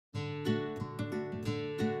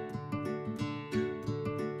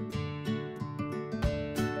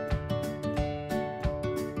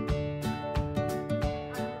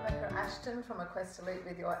Quest Elite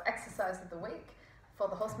with your exercise of the week for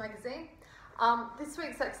the Horse Magazine. This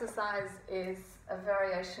week's exercise is a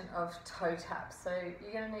variation of toe taps. So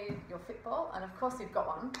you're going to need your fit ball, and of course you've got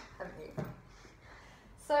one, haven't you?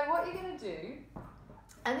 So what you're going to do,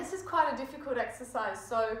 and this is quite a difficult exercise,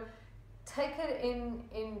 so take it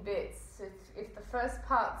in bits. If the first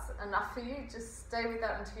part's enough for you, just stay with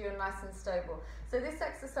that until you're nice and stable. So this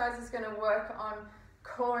exercise is going to work on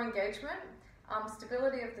core engagement,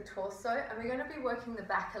 stability of the torso, and we're going to be working the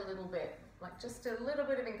back a little bit, like just a little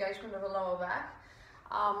bit of engagement of the lower back.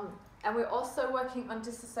 And we're also working on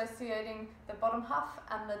disassociating the bottom half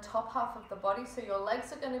and the top half of the body, so your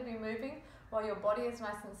legs are going to be moving while your body is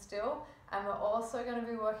nice and still, and we're also going to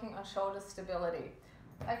be working on shoulder stability.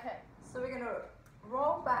 Okay, so we're going to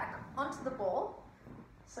roll back onto the ball,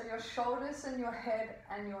 so your shoulders and your head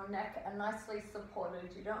and your neck are nicely supported.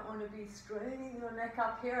 You don't want to be straining your neck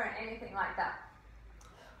up here or anything like that.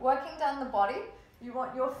 Working down the body, you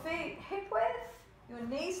want your feet hip width, your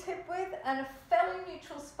knees hip width, and a fairly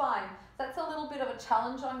neutral spine. That's a little bit of a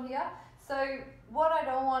challenge on here. So what I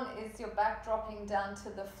don't want is your back dropping down to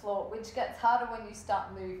the floor, which gets harder when you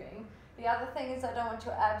start moving. The other thing is I don't want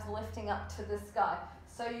your abs lifting up to the sky.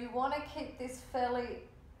 So you want to keep this fairly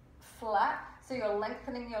flat, so you're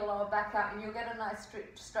lengthening your lower back out, and you'll get a nice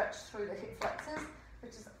stretch through the hip flexors,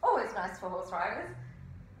 which is always nice for horse riders.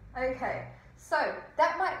 Okay, so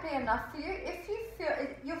that might be enough for you. If you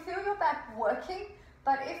you'll feel your back working,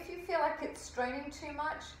 but if you feel like it's straining too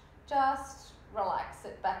much, just relax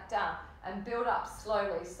it back down and build up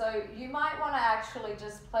slowly. So you might want to actually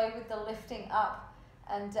just play with the lifting up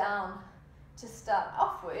and down to start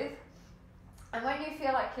off with. And when you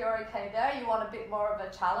feel like you're okay there, you want a bit more of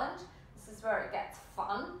a challenge. This is where it gets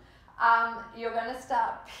fun. You're going to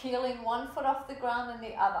start peeling one foot off the ground and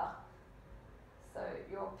the other. So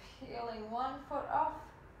you're peeling one foot off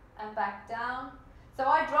and back down. So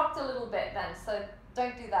I dropped a little bit then, so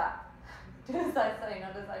don't do that. Do as I say,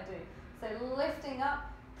 not as I do. So lifting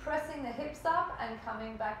up, pressing the hips up and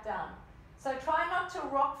coming back down. So try not to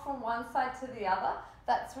rock from one side to the other.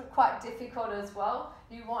 That's quite difficult as well.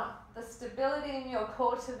 You want the stability in your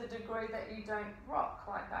core to the degree that you don't rock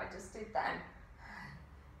like I just did then.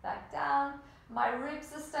 Back down. My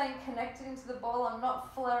ribs are staying connected into the ball. I'm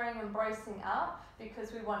not flaring and bracing out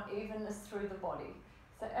because we want evenness through the body.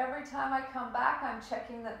 So every time I come back, I'm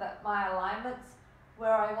checking that my alignment's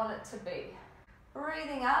where I want it to be.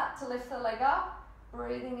 Breathing out to lift the leg up,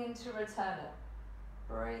 breathing in to return it.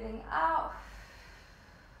 Breathing out,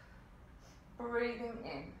 breathing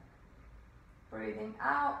in, breathing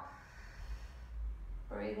out,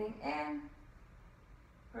 breathing in,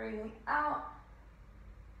 breathing out,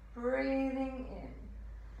 breathing in.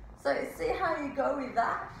 So see how you go with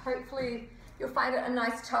that. Hopefully you'll find it a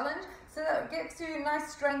nice challenge. So that gives you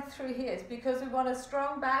nice strength through here, because we want a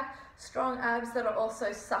strong back, strong abs that are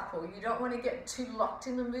also supple. You don't want to get too locked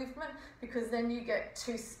in the movement, because then you get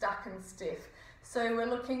too stuck and stiff. So we're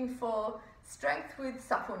looking for strength with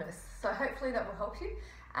suppleness. So hopefully that will help you,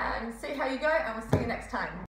 and see how you go, and we'll see you next time.